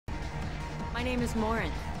My name is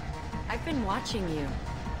Morinth. I've been watching you.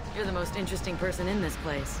 You're the most interesting person in this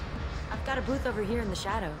place. I've got a booth over here in the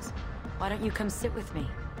shadows. Why don't you come sit with me?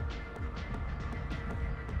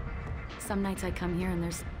 Some nights I come here and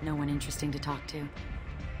there's no one interesting to talk to.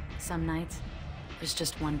 Some nights, there's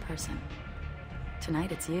just one person.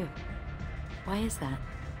 Tonight it's you. Why is that?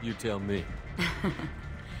 You tell me.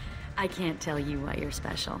 I can't tell you why you're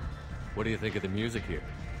special. What do you think of the music here?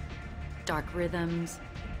 Dark rhythms,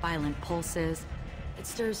 violent pulses. It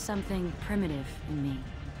stirs something primitive in me.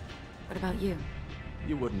 What about you?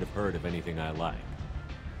 You wouldn't have heard of anything I like.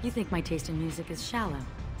 You think my taste in music is shallow.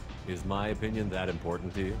 Is my opinion that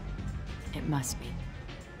important to you? It must be.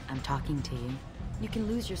 I'm talking to you. You can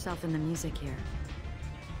lose yourself in the music here.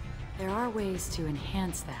 There are ways to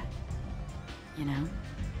enhance that. You know?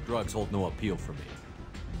 Drugs hold no appeal for me.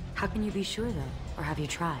 How can you be sure, though? Or have you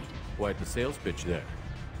tried? Quite the sales pitch there.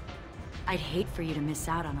 I'd hate for you to miss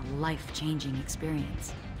out on a life-changing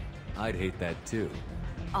experience. I'd hate that too.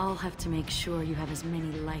 I'll have to make sure you have as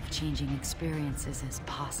many life-changing experiences as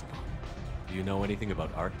possible. Do you know anything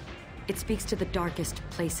about art? It speaks to the darkest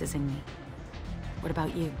places in me. What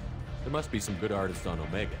about you? There must be some good artists on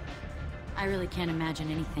Omega. I really can't imagine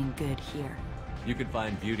anything good here. You can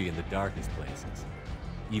find beauty in the darkest places.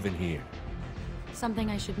 Even here.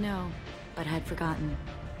 Something I should know, but had forgotten.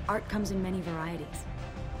 Art comes in many varieties.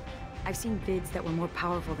 I've seen vids that were more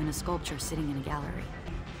powerful than a sculpture sitting in a gallery.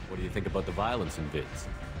 What do you think about the violence in vids?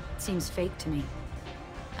 It seems fake to me.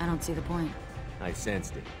 I don't see the point. I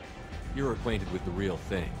sensed it. You're acquainted with the real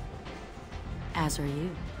thing. As are you.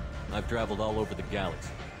 I've traveled all over the galaxy.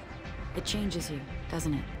 It changes you,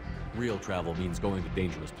 doesn't it? Real travel means going to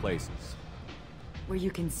dangerous places. Where you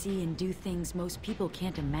can see and do things most people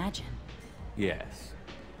can't imagine. Yes.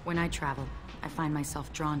 When I travel, I find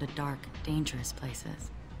myself drawn to dark, dangerous places.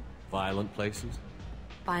 Violent places?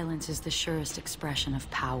 Violence is the surest expression of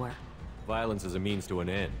power. Violence is a means to an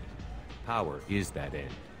end. Power is that end.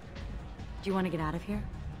 Do you want to get out of here?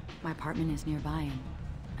 My apartment is nearby and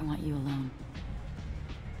I want you alone.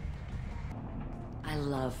 I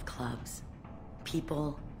love clubs.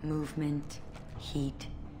 People, movement, heat.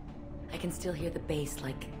 I can still hear the bass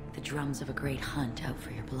like the drums of a great hunt out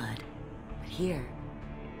for your blood. But here,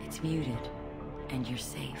 it's muted, and you're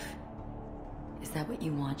safe. Is that what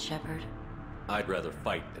you want, Shepard? I'd rather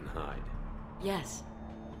fight than hide. Yes.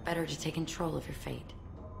 Better to take control of your fate.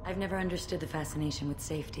 I've never understood the fascination with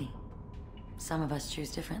safety. Some of us choose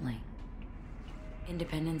differently.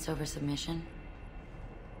 Independence over submission?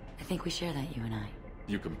 I think we share that, you and I.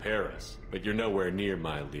 You compare us, but you're nowhere near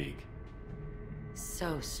my league.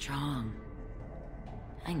 So strong.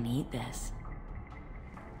 I need this.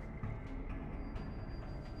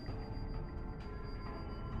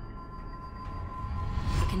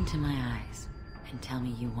 Look into my eyes and tell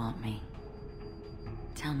me you want me.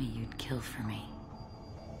 Tell me you'd kill for me.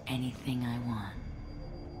 Anything I want.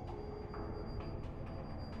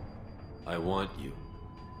 I want you.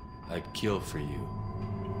 I'd kill for you.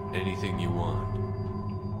 Anything you want.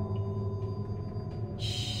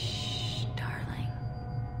 Shh, darling.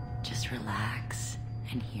 Just relax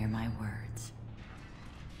and hear my words.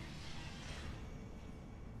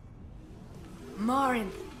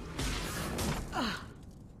 Morinth,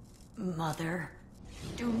 Mother,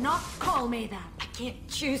 do not call me that. I can't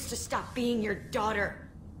choose to stop being your daughter,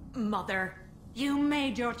 Mother. You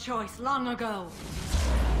made your choice long ago.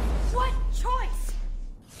 What choice?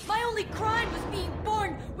 My only crime was being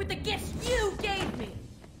born with the gifts you gave me.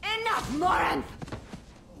 Enough, Morinth!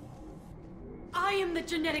 I am the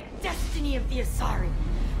genetic destiny of the Asari,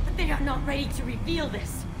 but they are not ready to reveal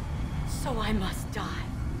this. So I must die.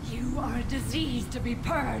 You are a disease to be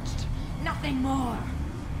purged. Nothing more.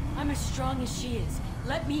 I'm as strong as she is.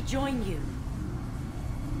 Let me join you.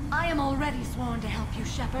 I am already sworn to help you,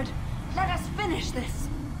 Shepard. Let us finish this.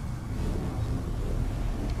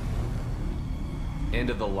 End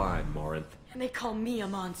of the line, Morinth. And they call me a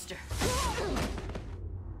monster.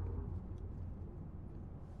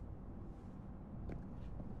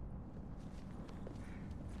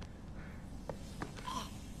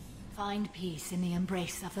 Find peace in the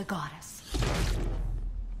embrace of the goddess.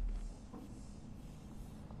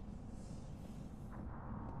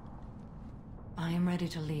 I am ready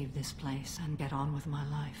to leave this place and get on with my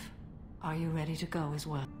life. Are you ready to go as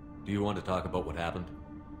well? Do you want to talk about what happened?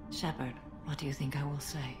 Shepard, what do you think I will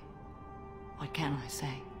say? What can I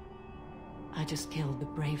say? I just killed the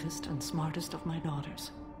bravest and smartest of my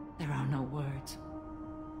daughters. There are no words.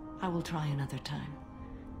 I will try another time.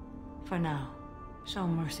 For now, show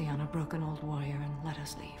mercy on a broken old warrior and let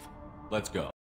us leave. Let's go.